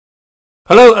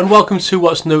Hello and welcome to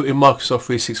What's New in Microsoft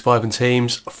 365 and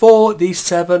Teams for the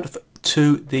 7th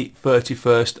to the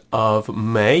 31st of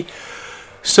May.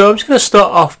 So I'm just going to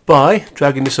start off by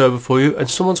dragging this over for you, and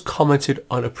someone's commented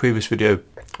on a previous video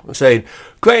saying,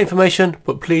 great information,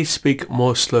 but please speak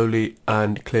more slowly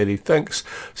and clearly. Thanks.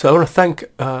 So I want to thank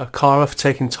Cara for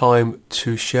taking time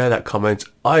to share that comment.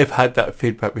 I've had that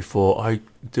feedback before. I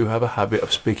do have a habit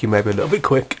of speaking maybe a little bit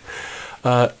quick.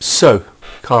 So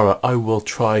Cara, I will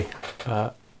try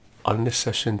on this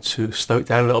session to slow it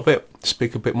down a little bit,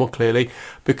 speak a bit more clearly,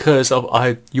 because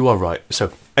you are right.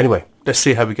 So anyway, let's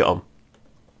see how we get on.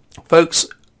 Folks,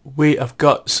 we have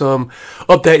got some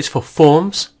updates for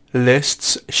Forms,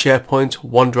 Lists, SharePoint,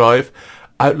 OneDrive,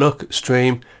 Outlook,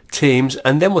 Stream, Teams,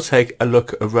 and then we'll take a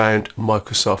look around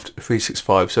Microsoft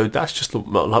 365. So that's just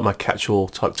like my catch-all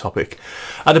type topic.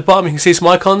 At the bottom you can see some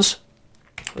icons.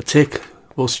 A tick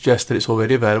will suggest that it's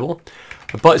already available.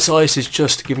 A bite size is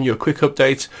just giving you a quick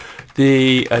update.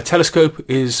 The telescope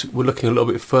is we're looking a little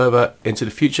bit further into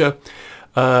the future.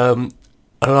 An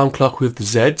alarm clock with the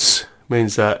Zs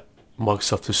means that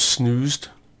Microsoft has snoozed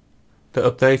the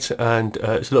update and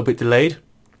it's a little bit delayed.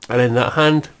 And then that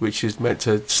hand, which is meant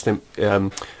to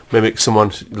mimic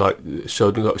someone like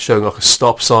showing like a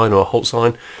stop sign or a halt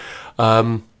sign,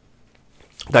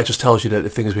 that just tells you that the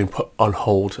thing has been put on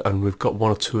hold, and we've got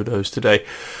one or two of those today.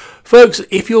 Folks,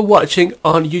 if you're watching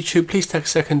on YouTube, please take a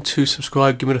second to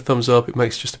subscribe, give me a thumbs up. It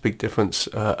makes just a big difference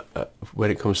when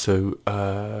it comes to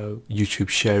YouTube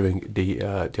sharing the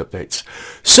updates.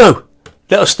 So,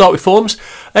 let us start with Forms.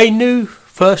 A new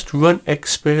first run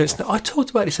experience. Now, I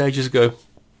talked about this ages ago.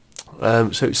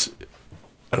 So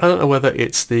I don't know whether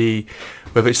it's the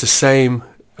same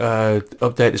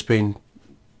update that's been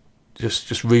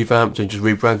just revamped and just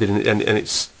rebranded,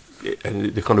 and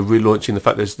they're kind of relaunching the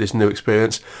fact there's this new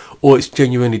experience, or it's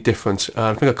genuinely different.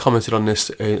 I think I commented on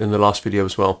this in the last video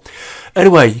as well.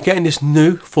 Anyway, you're getting this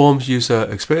new Forms user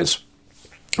experience,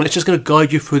 and it's just going to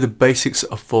guide you through the basics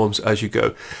of Forms as you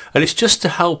go. And it's just to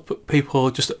help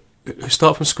people just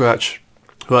start from scratch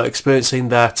who are experiencing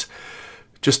that.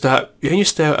 Just that when you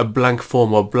stare at a blank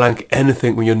form or blank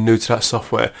anything when you're new to that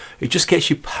software, it just gets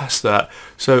you past that.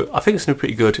 So I think it's going to be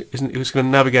pretty good. It's going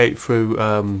to navigate through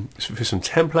some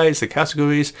templates, the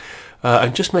categories,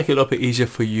 and just make it a little bit easier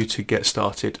for you to get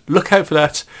started. Look out for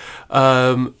that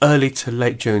early to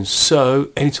late June. So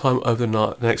anytime over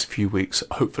the next few weeks,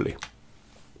 hopefully.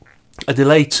 A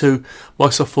delay to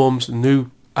Microsoft Forms'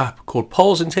 new app called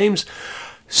Polls in Teams.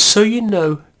 So you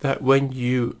know that when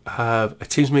you have a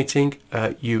Teams meeting,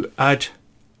 you add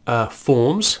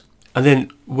forms, and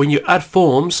then when you add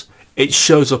forms, it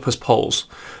shows up as polls.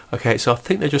 Okay, so I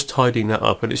think they're just tidying that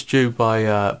up, and it's due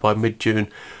by mid-June.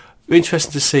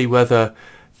 Interesting to see whether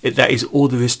that is all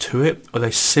there is to it, or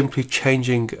they simply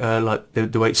changing like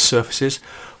the way it surfaces,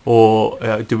 or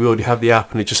do we already have the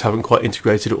app and they just haven't quite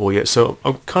integrated it all yet? So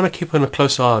I'm kind of keeping a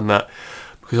close eye on that,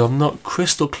 because I'm not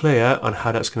crystal clear on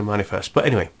how that's going to manifest. But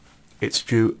anyway, it's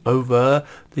due over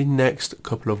the next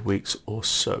couple of weeks or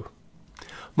so.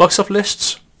 Microsoft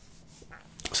Lists.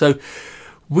 So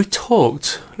we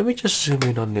talked, let me just zoom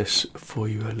in on this for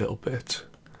you a little bit.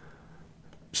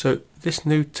 So this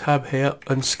new tab here,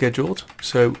 Unscheduled.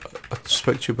 So I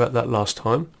spoke to you about that last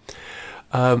time.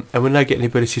 And we're now getting the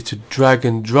ability to drag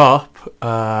and drop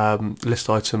list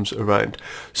items around.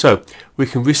 So we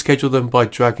can reschedule them by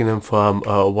dragging them from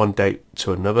one date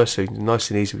to another. So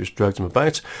nice and easy, we just drag them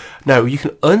about. Now you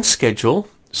can unschedule.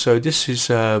 So this is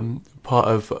part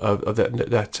of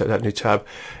that new tab.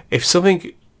 If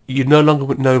something you no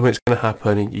longer know when it's going to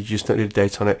happen and you just don't need a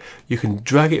date on it, you can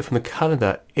drag it from the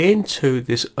calendar into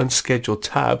this unscheduled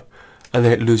tab, and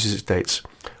then it loses its dates.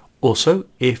 Also,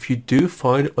 if you do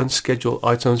find unscheduled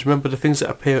items, remember the things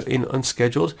that appear in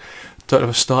unscheduled don't have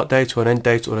a start date or an end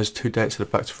date, or there's two dates at the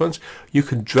back to front, you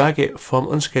can drag it from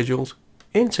unscheduled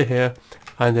into here,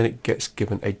 and then it gets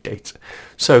given a date.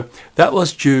 So that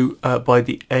was due by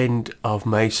the end of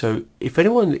May. So if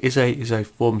anyone is a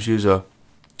Forms user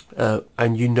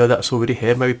and you know that's already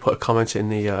here, maybe put a comment in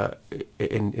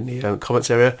the comments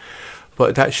area.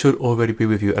 But that should already be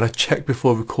with you. And I checked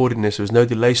before recording this, there was no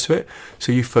delays to it,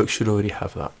 so you folks should already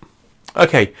have that.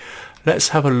 Okay, let's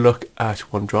have a look at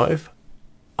OneDrive.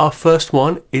 Our first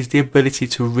one is the ability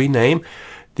to rename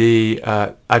the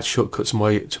add shortcuts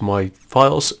to my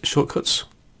files shortcuts.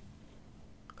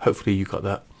 Hopefully you got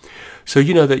that. So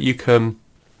you know that you can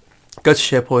go to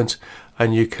SharePoint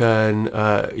and you can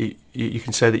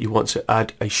say that you want to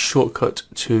add a shortcut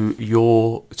to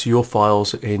your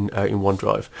files in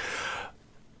OneDrive.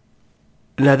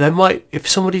 Now, they might, if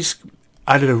somebody's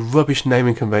added a rubbish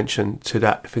naming convention to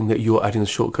that thing that you're adding the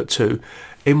shortcut to,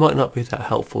 it might not be that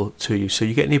helpful to you. So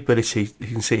you get the ability, you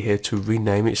can see here, to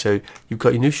rename it. So you've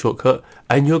got your new shortcut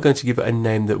and you're going to give it a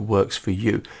name that works for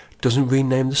you. Doesn't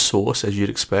rename the source as you'd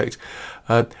expect.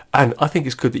 And I think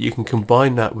it's good that you can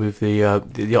combine that with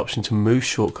the option to move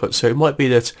shortcuts. So it might be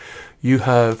that you're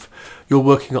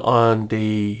working on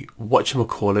the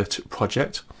whatchamacallit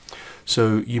project.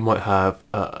 So you might have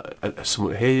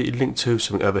something here you link to,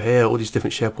 something over here, all these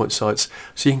different SharePoint sites.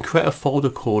 So you can create a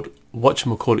folder called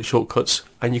whatchamacallit shortcuts,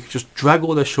 and you can just drag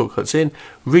all those shortcuts in,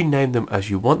 rename them as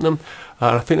you want them.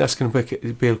 And I think that's going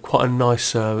to be quite a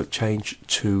nice change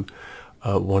to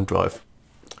OneDrive.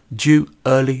 Due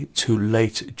early to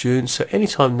late June, so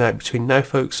anytime now between now,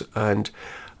 folks, and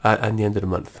the end of the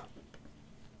month.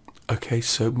 Okay,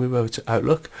 so move over to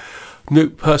Outlook.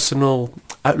 New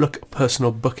Outlook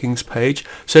personal bookings page.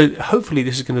 So hopefully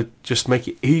this is going to just make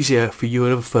it easier for you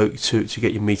and other folk to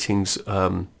get your meetings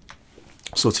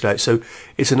sorted out. So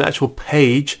it's an actual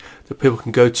page that people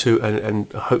can go to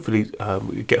and hopefully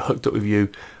get hooked up with you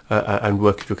and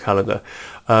work with your calendar.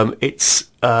 It's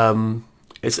going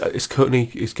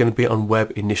to be on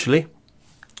web initially.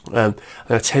 And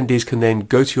attendees can then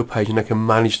go to your page and they can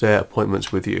manage their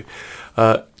appointments with you.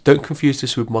 Don't confuse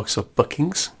this with Microsoft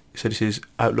Bookings. So this is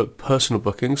Outlook personal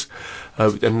bookings,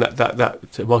 and that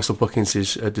Microsoft Bookings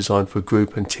is designed for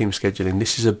group and team scheduling.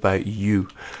 This is about you.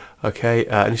 Okay,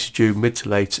 and this is due mid to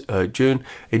late June.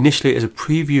 Initially as a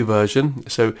preview version.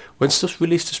 So when stuff's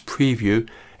released as preview,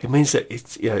 it means that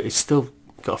it's still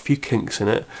got a few kinks in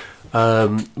it,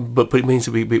 but it means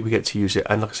that we get to use it.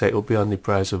 And like I say, it will be on the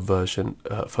browser version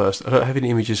first. I don't have any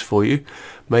images for you.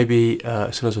 Maybe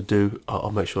as soon as I do, I'll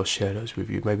make sure I share those with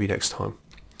you. Maybe next time.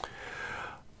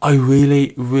 I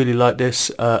really like this.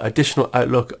 Additional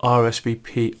Outlook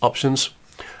RSVP options.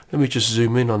 Let me just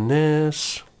zoom in on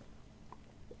this.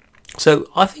 So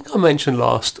I think I mentioned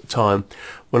last time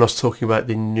when I was talking about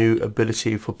the new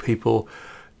ability for people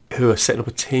who are setting up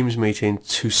a Teams meeting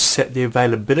to set the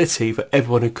availability for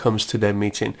everyone who comes to their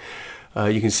meeting.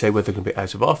 You can say whether they're going to be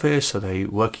out of office, are they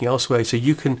working elsewhere. So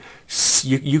you can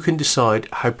decide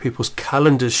how people's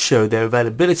calendars show their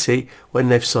availability when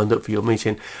they've signed up for your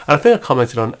meeting. And I think I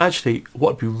commented on actually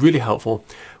what would be really helpful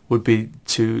would be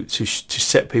to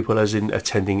set people as in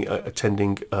attending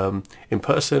in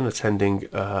person, attending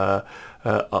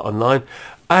online,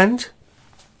 and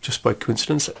just by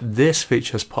coincidence this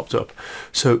feature has popped up.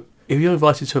 So if you're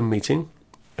invited to a meeting,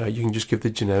 you can just give the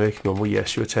generic normal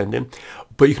yes, you're attending,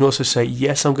 but you can also say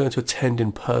yes, I'm going to attend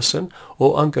in person,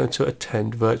 or I'm going to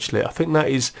attend virtually. I think that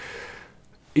is,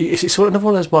 it's sort of another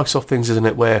one of those Microsoft things, isn't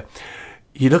it, where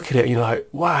you look at it and you're like,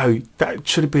 wow, that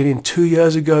should have been in 2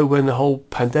 years ago when the whole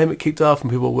pandemic kicked off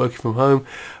and people were working from home,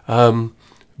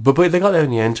 but they got there in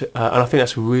the end, and I think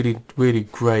that's a really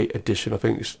great addition. I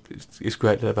think it's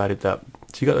great that they've added that.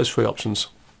 So you got those three options.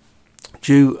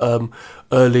 Due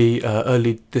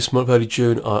early this month, early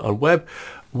June on web,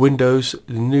 Windows,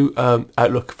 the new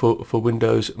Outlook for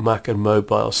Windows, Mac and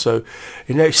mobile. So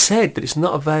it said that it's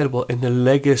not available in the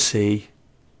legacy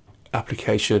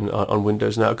application on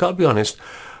Windows. Now I've got to be honest,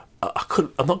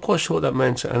 I'm not quite sure what that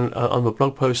meant, and on the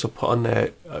blog post I put on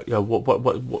there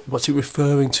what's it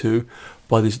referring to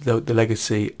by the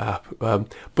legacy app, but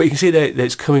you can see that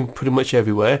it's coming pretty much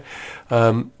everywhere,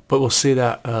 but we'll see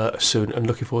that soon, and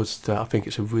looking forward to that. I think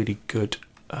it's a really good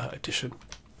addition.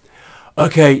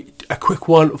 Okay, a quick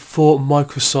one for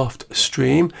Microsoft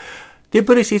Stream. The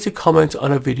ability to comment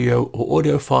on a video or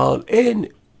audio file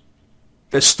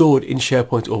that's stored in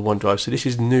SharePoint or OneDrive. So this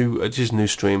is new. This is new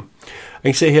Stream. And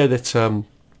you can see here that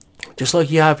just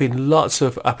like you have in lots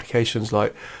of applications,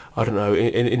 like I don't know,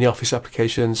 in the Office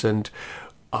applications, and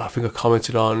I think I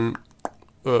commented on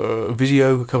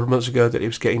Visio a couple of months ago that it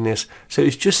was getting this. So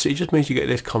it just means you get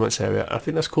this comments area. I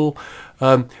think that's cool.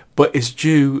 But it's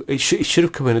due. It should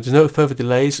have come in. There's no further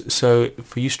delays. So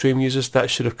for you Stream users, that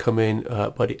should have come in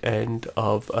by the end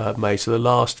of May. So the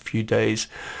last few days.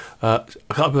 I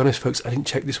can't be honest, folks, I didn't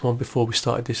check this one before we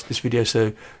started this video,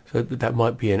 so that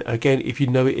might be in. Again, if you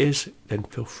know it is, then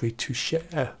feel free to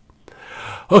share.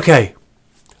 Okay,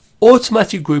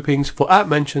 automatic groupings for app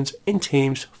mentions in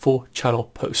Teams for channel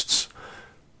posts.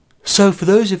 So for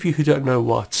those of you who don't know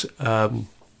what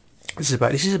this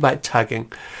is about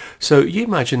tagging. So you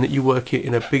imagine that you work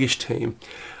in a biggish team,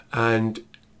 and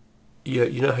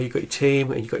you know how you've got your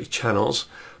team and you've got your channels.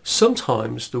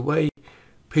 Sometimes the way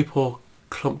people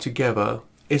clumped together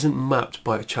isn't mapped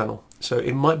by a channel. So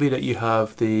it might be that you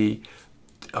have the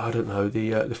I don't know,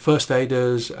 the first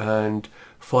aiders and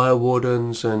fire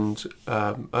wardens and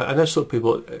those sort of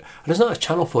people. And there's not a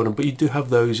channel for them, but you do have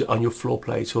those on your floor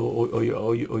plate or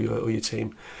your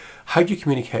team. How do you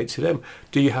communicate to them?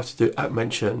 Do you have to do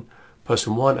 @mention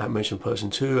person 1, @mention person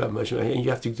 2, @mention, and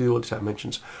you have to do all these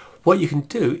 @mentions. What you can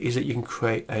do is that you can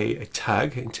create a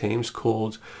tag in Teams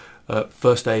called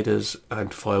first aiders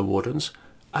and fire wardens.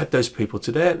 Add those people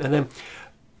to there, and then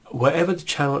wherever the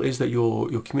channel is that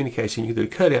you're communicating, you can do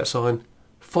a curly sign,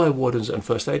 fire wardens and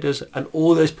first aiders, and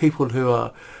all those people who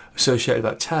are associated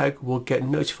with that tag will get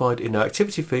notified in their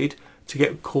activity feed to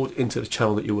get called into the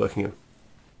channel that you're working in.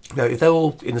 Now, if they're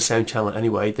all in the same channel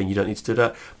anyway, then you don't need to do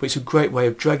that. But it's a great way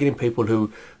of dragging in people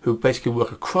who basically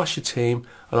work across your team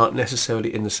and aren't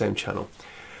necessarily in the same channel.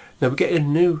 Now, we're getting a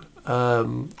new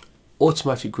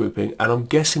automatic grouping, and I'm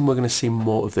guessing we're going to see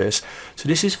more of this. So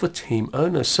this is for team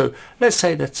owners. So let's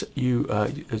say that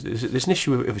there's an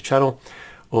issue with a channel,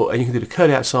 and you can do the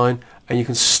curly sign, and you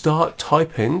can start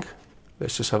typing.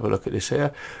 Let's just have a look at this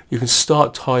here. You can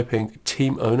start typing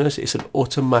team owners. It's an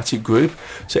automatic group,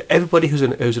 so everybody who's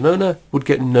an owner would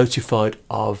get notified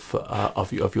of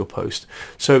your post.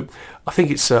 So I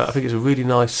think it's a really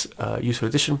nice, useful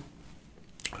addition.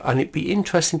 And it'd be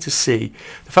interesting to see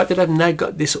the fact that I've now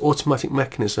got this automatic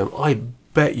mechanism. I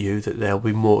bet you that there'll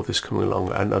be more of this coming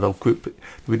along, and I'll group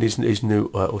with these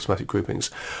new automatic groupings.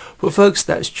 But folks,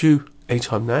 that's due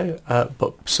anytime now,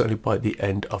 but certainly by the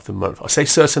end of the month. I say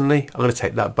certainly, I'm going to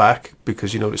take that back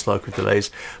because you know what it's like with delays,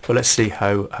 but let's see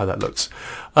how that looks.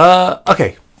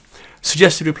 Okay,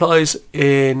 suggested replies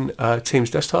in Teams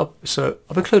desktop. So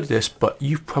I've included this, but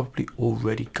you've probably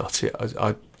already got it.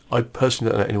 I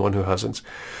personally don't know anyone who hasn't.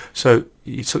 So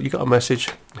you got a message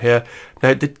here.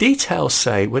 Now the details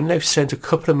say when they've sent a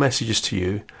couple of messages to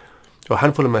you, or a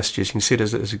handful of messages, you can see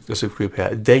there's a group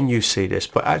here. Then you see this,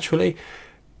 but actually,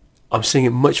 I'm seeing it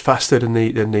much faster than the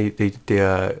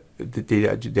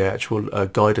actual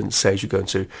guidance says you're going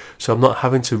to. So I'm not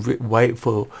having to wait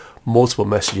for multiple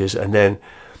messages, and then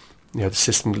the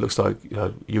system looks like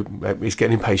he's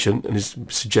getting impatient and is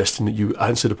suggesting that you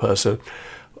answer the person.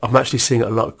 I'm actually seeing it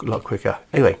a lot quicker.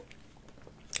 Anyway,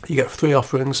 you get 3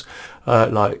 offerings,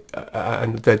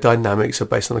 and their dynamics are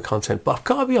based on the content. But I've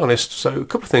got to be honest. So a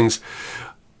couple of things.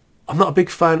 I'm not a big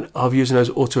fan of using those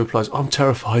auto replies. I'm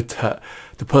terrified that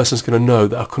the person's going to know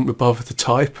that I couldn't be bothered to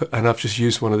type, and I've just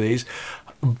used one of these.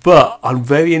 But on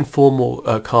very informal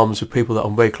comms with people that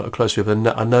I'm very close with, and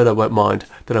I know they won't mind,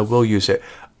 then I will use it.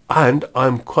 And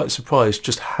I'm quite surprised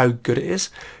just how good it is.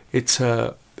 It's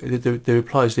the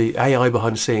replies, the AI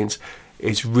behind the scenes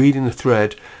is reading the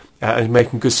thread and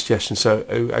making good suggestions. So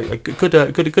a good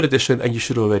addition, and you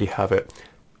should already have it.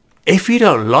 If you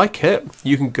don't like it,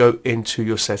 you can go into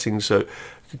your settings. So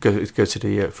go to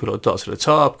the 3 little dots at the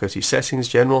top, go to your settings,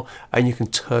 general, and you can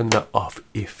turn that off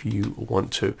if you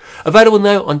want to. Available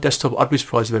now on desktop. I'd be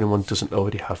surprised if anyone doesn't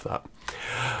already have that.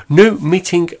 New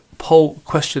meeting poll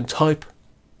question type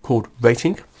called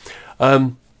rating.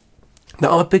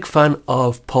 Now, I'm a big fan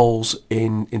of polls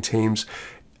in Teams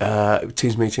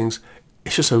meetings.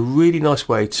 It's just a really nice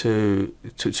way to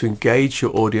engage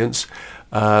your audience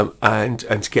and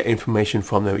to get information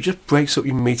from them. It just breaks up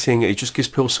your meeting. It just gives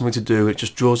people something to do. It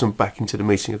just draws them back into the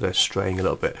meeting if they're straying a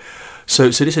little bit. So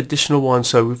this additional one.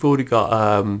 So we've already got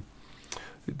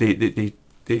the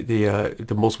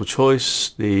multiple choice,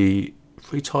 the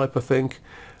free type, I think.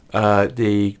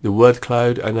 The word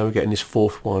cloud, and now we're getting this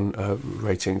 4th one,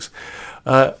 ratings.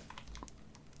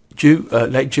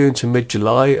 Late June to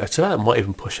mid-July, so that might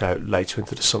even push out later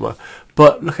into the summer.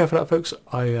 But look out for that, folks.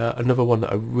 Another one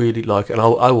that I really like, and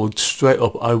I will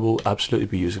absolutely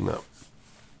be using that.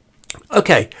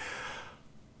 Okay,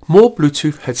 more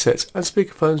Bluetooth headsets and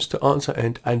speakerphones to answer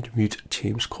and mute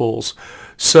Teams calls.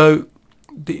 So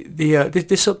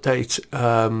this update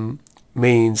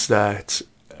means that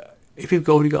if you've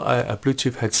already got a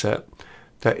Bluetooth headset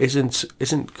that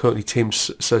isn't currently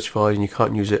Teams certified and you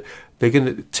can't use it,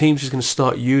 Teams is going to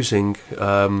start using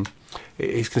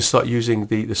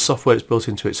the software that's built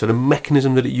into it. So the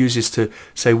mechanism that it uses to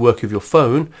say work with your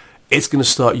phone, it's going to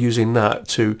start using that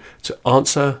to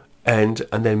answer and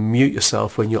then mute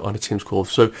yourself when you're on a Teams call.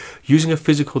 So using a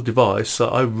physical device, so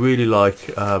I really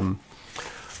like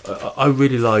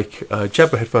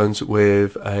Jabra headphones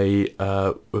with a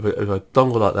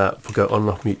dongle like that for go on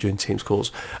and off mute during Teams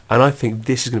calls, and I think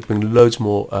this is going to bring loads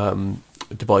more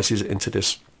devices into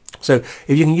this. So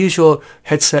if you can use your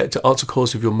headset to answer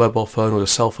calls with your mobile phone or your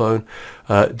cell phone,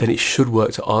 then it should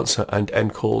work to answer and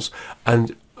end calls.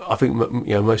 And I think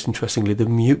most interestingly, the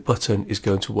mute button is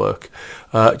going to work.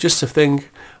 Just a thing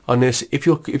on this: if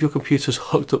your computer's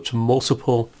hooked up to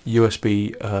multiple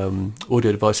USB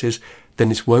audio devices, then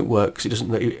this won't work because it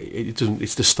doesn't.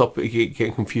 It's to stop it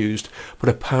getting confused. But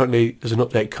apparently, there's an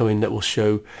update coming that will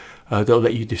show that'll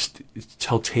let you just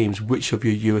tell Teams which of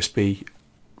your USB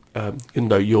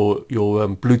your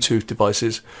Bluetooth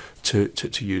devices to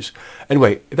use.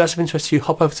 Anyway, if that's of interest to you,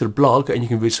 hop over to the blog and you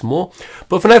can read some more.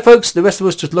 But for now, folks, the rest of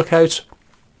us just look out.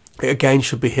 It again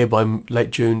should be here by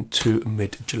late June to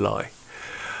mid-July.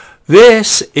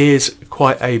 This is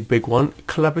quite a big one.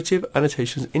 Collaborative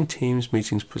annotations in Teams,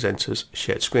 meetings, presenters,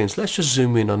 shared screens. Let's just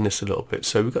zoom in on this a little bit.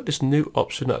 So we've got this new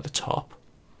option at the top.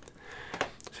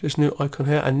 So this new icon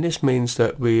here, and this means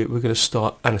that we're going to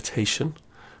start annotation.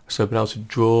 So being able to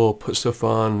draw, put stuff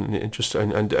on, and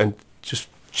just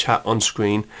chat on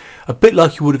screen, a bit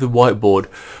like you would with a whiteboard,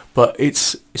 but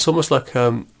it's almost like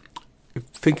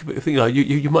think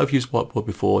you might have used whiteboard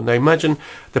before. Now imagine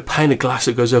the pane of glass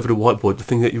that goes over the whiteboard, the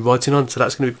thing that you're writing on. So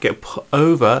that's going to get put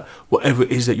over whatever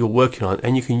it is that you're working on,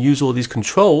 and you can use all these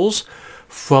controls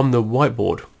from the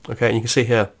whiteboard. Okay, and you can see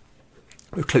here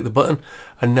we've clicked the button,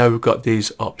 and now we've got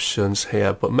these options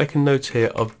here. But make a note here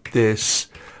of this.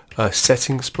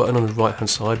 Settings button on the right hand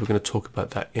side. We're going to talk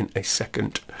about that in a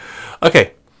second.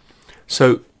 Okay,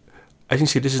 so as you can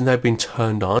see, this has now been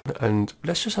turned on, and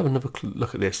let's just have another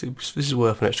look at this. This is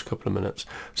worth an extra couple of minutes.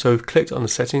 So we've clicked on the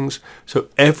settings, so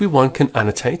everyone can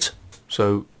annotate,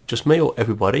 so just me or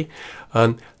everybody.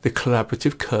 The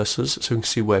collaborative cursors, so we can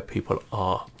see where people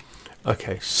are.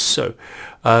 Okay, so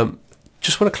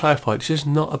just want to clarify, this is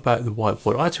not about the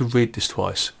whiteboard. I had to read this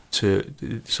twice,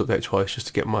 just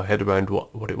to get my head around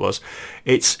what it was.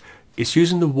 It's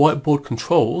using the whiteboard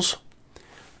controls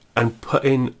and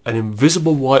putting an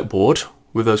invisible whiteboard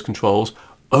with those controls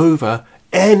over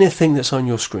anything that's on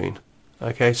your screen.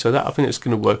 Okay, so that I think it's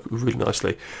going to work really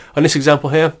nicely. On this example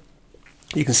here,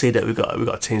 you can see that we've got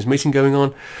a Teams meeting going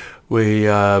on. We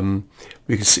can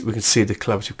see the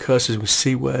collaborative cursors. We can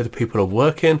see where the people are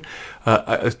working.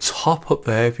 At the top up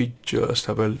there, if you just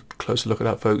have a closer look at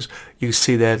that, folks, you can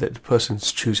see there that the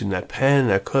person's choosing their pen,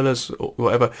 their colours, or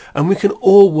whatever, and we can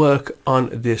all work on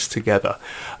this together.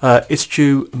 It's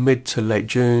due mid to late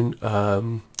June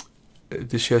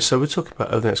this year, so we're talking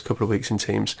about over the next couple of weeks in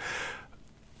Teams.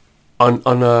 On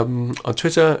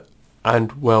Twitter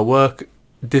and where I work,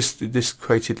 this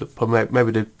created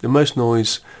maybe the most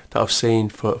noise that I've seen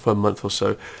for a month or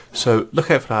so. So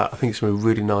look out for that. I think it's going to be a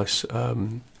really nice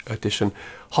addition.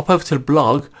 Hop over to the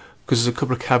blog because there's a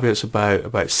couple of caveats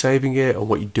about saving it and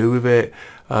what you do with it.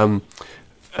 And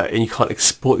you can't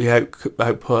export the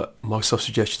output. Microsoft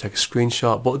suggests you take a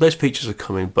screenshot. But those features are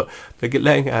coming, but they're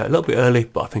letting it out a little bit early,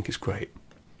 but I think it's great.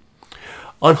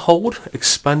 On hold,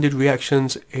 expanded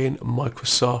reactions in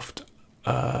Microsoft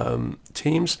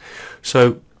Teams.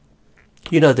 So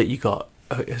you know that you got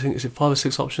I think is it 5 or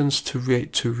 6 options to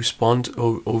respond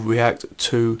or react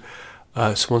to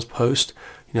someone's post.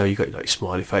 You know, you got like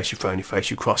smiley face, your frowny face,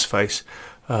 your cross face,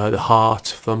 the heart,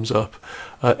 thumbs up.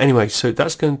 Anyway, so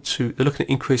that's they're looking at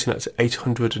increasing that to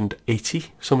 880,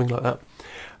 something like that.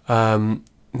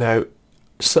 Now,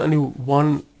 certainly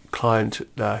one client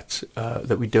that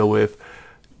we deal with,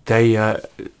 they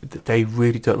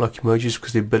really don't like emojis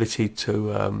because the ability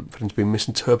to for them to be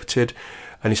misinterpreted,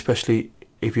 and especially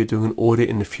if you're doing an audit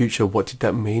in the future, what did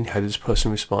that mean? How did this person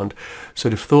respond? So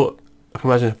the thought, I can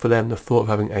imagine for them, the thought of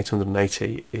having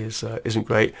 880 isn't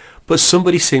great. But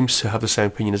somebody seems to have the same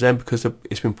opinion as them because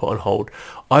it's been put on hold.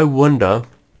 I wonder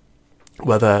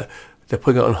whether they're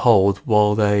putting it on hold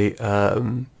while they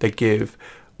give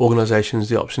organisations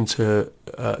the option to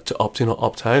opt in or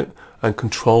opt out and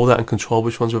control that and control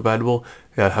which ones are available.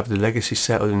 Have the legacy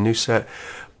set or the new set.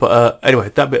 But anyway,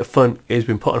 that bit of fun has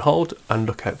been put on hold, and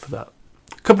look out for that.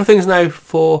 A couple of things now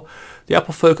for the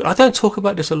Apple Focus. I don't talk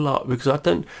about this a lot because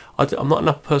I'm not an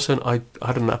Apple person. I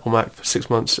had an Apple Mac for 6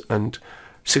 months, and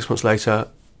 6 months later,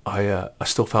 I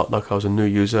still felt like I was a new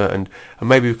user, and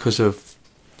maybe because of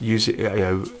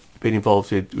being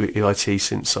involved with IT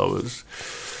since I was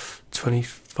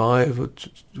 25 or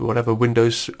whatever.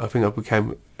 Windows, I think I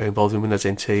became involved in Windows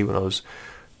NT when I was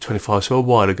 25, so a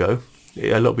while ago,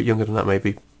 a little bit younger than that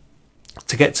maybe.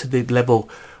 To get to the level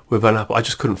with an Apple, I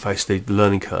just couldn't face the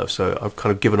learning curve, so I've kind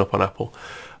of given up on Apple.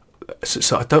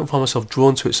 So I don't find myself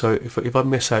drawn to it. So if I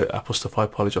miss out Apple stuff, I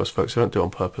apologise, folks. I don't do it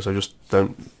on purpose. I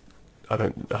don't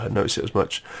notice it as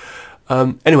much.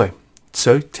 Anyway,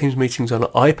 So Teams meetings on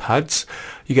iPads,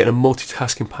 you get a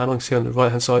multitasking panel. You can see on the right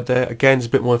hand side there. Again, there's a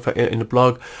bit more in the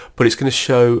blog, but it's going to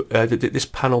show this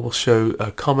panel will show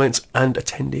comments and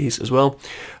attendees as well.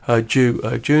 Due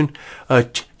June.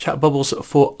 Chat bubbles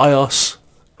for iOS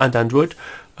and Android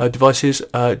devices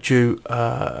due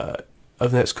over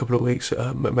the next couple of weeks,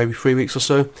 maybe 3 weeks or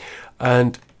so.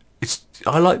 And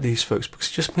I like these, folks, because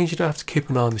it just means you don't have to keep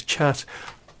an eye on the chat.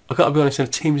 I've got to be honest, in a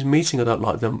Teams meeting I don't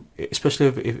like them, especially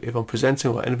if I'm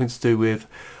presenting or anything to do with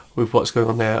what's going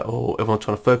on there, or if I'm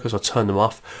trying to focus, I'll turn them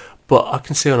off. But I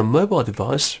can see on a mobile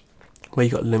device where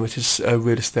you've got limited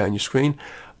real estate on your screen,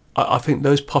 I think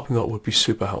those popping up would be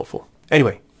super helpful.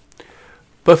 Anyway,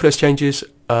 both of those changes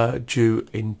are due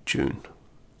in June.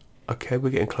 Okay, we're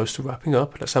getting close to wrapping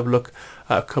up. Let's have a look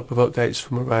at a couple of updates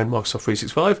from around Microsoft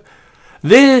 365.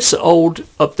 This old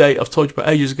update I've told you about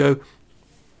ages ago,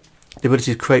 the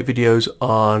ability to create videos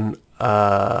on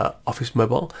Office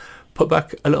Mobile, put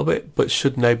back a little bit, but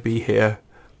should now be here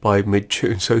by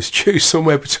mid-June. So it's due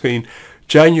somewhere between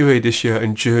January this year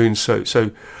and June. So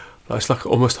it's like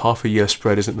almost half a year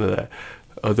spread, isn't there?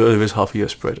 There is half a year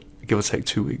spread, give or take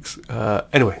 2 weeks.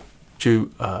 Anyway,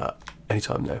 due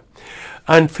anytime now.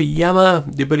 And for Yammer,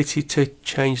 the ability to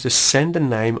change the sender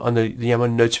name on the Yammer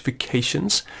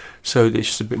notifications, so that it's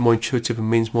just a bit more intuitive and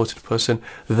means more to the person,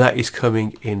 that is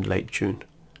coming in late June.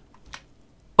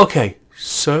 Okay,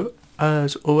 so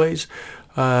as always,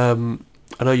 I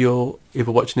know you're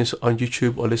either watching this on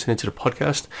YouTube or listening to the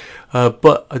podcast,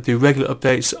 but I do regular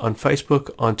updates on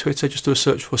Facebook, on Twitter. Just do a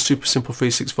search for Super Simple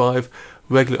 365.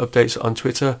 Regular updates on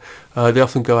Twitter. They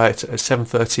often go out at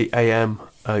 7:30 a.m.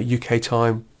 UK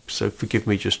time. So forgive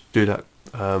me, just do that.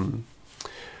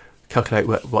 Calculate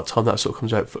what time that sort of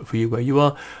comes out for you where you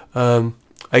are. I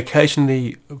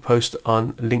occasionally post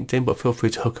on LinkedIn, but feel free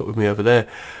to hook up with me over there.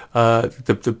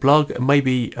 The blog,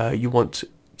 maybe you want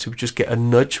to just get a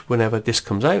nudge whenever this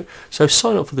comes out. So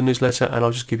sign up for the newsletter and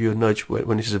I'll just give you a nudge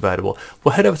when this is available.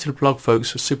 Well, head over to the blog,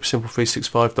 folks,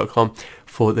 supersimple365.com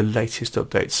for the latest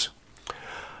updates.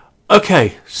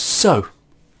 Okay, so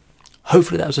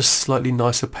hopefully that was a slightly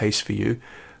nicer pace for you.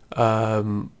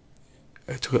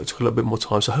 It took a little bit more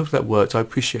time, so hopefully that worked. I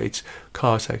appreciate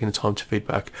Cara taking the time to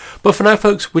feedback. But for now,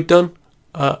 folks, we're done.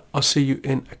 I'll see you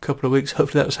in a couple of weeks.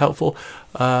 Hopefully that was helpful,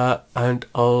 and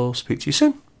I'll speak to you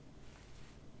soon.